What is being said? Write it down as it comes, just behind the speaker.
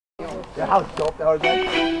Yeah, how dope that was, man.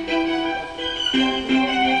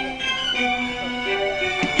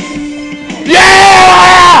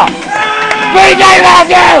 Yeah! BJ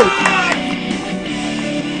Matthews!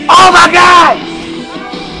 Oh my God!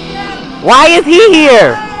 Why is he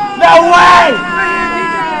here? No way!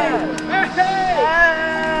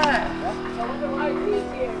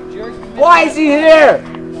 Why is he here?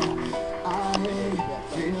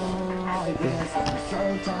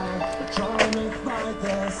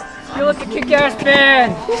 You look a kick-ass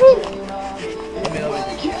man!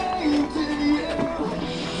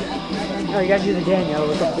 No, you gotta do the Daniel.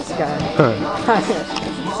 Look up this guy.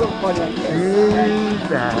 So funny.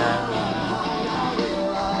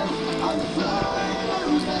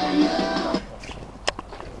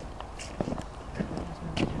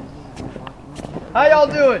 How y'all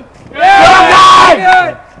doing?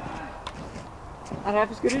 Yeah! Not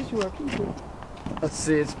half as good as you are. Let's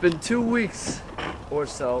see, it's been 2 weeks or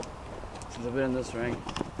so since I've been in this ring.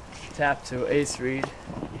 Tap to Ace Reed.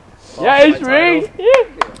 Yeah, Ace Reed! Yeah.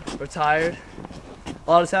 Retired. A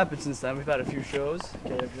lot has happened since then. We've had a few shows.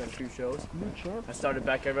 Okay, we've had a few shows. I started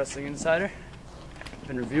back at Wrestling Insider.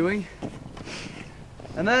 Been reviewing.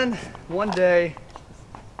 And then, one day,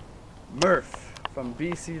 Murph from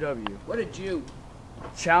BCW. What a Jew.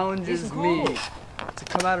 Challenges me to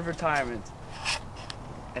come out of retirement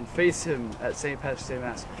and face him at St. Patrick's Day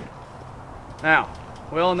Massacre. Now,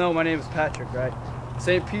 we all know my name is Patrick, right?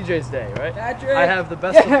 St. PJ's Day, right? Patrick! I have the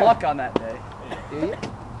best of luck on that day. Do you?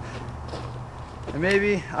 And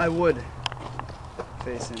maybe I would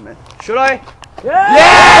face him. Should I? Yeah!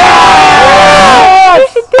 Yeah! You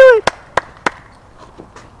should do it!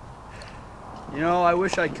 You know, I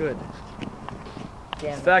wish I could.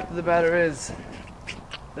 The fact of the matter is,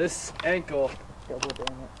 this ankle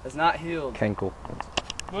has not healed Ankle.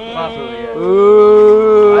 properly yet.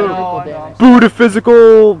 Ooh. I know. Boo to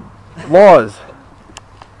physical laws.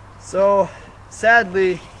 So,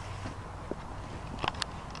 sadly,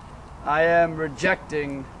 I am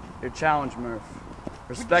rejecting your challenge, Murph.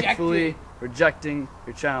 Respectfully rejecting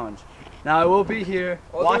your challenge. Now, I will be here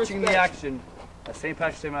watching the action at St.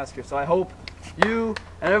 Patrick's Day Massacre, so I hope you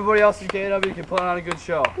and everybody else in KW can put on a good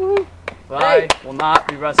show. But I will not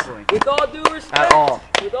be wrestling With all due respect. at all.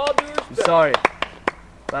 With all due respect. I'm sorry.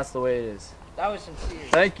 That's the way it is. That was sincere.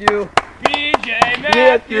 Thank you. BJ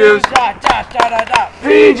Matthews.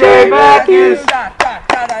 BJ Matthews!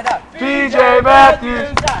 BJ BJ Matthews!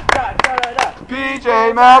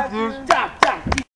 BJ Matthews!